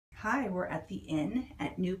Hi, we're at the inn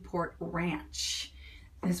at Newport Ranch.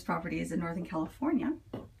 This property is in Northern California,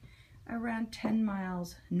 around 10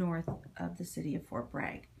 miles north of the city of Fort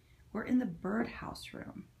Bragg. We're in the Birdhouse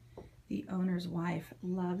room. The owner's wife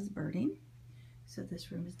loves birding, so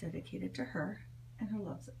this room is dedicated to her and her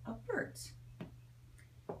love of birds.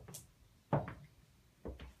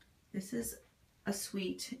 This is a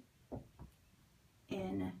suite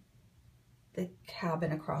in the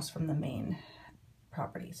cabin across from the main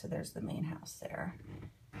property. So there's the main house there.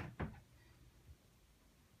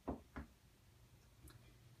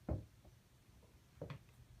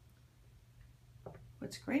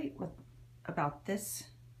 What's great about this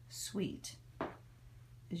suite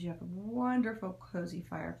is you have a wonderful cozy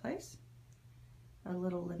fireplace, a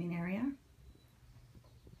little living area,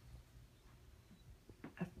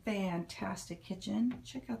 a fantastic kitchen.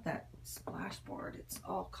 Check out that splashboard. It's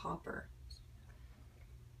all copper.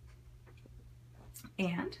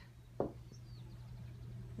 And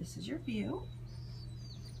this is your view.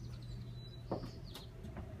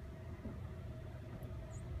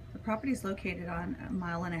 The property is located on 1.5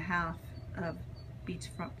 miles of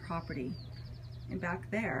beachfront property. And back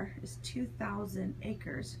there is 2,000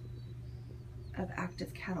 acres of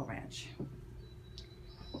active cattle ranch.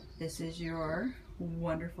 This is your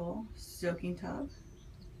wonderful soaking tub.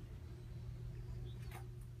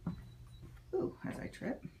 Ooh, as I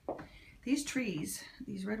trip. These trees,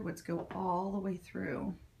 these redwoods, go all the way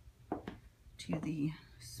through to the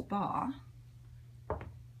spa,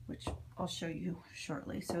 which I'll show you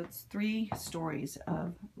shortly. So it's 3 stories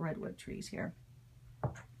of redwood trees here.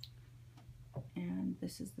 And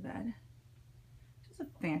this is the bed. This is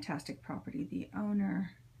a fantastic property. The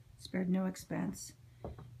owner spared no expense.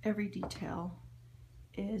 Every detail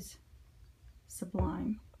is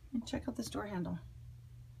sublime. And check out this door handle.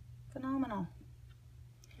 Phenomenal.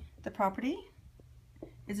 The property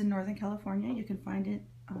is in Northern California. You can find it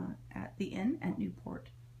at the inn at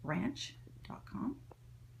newportranch.com.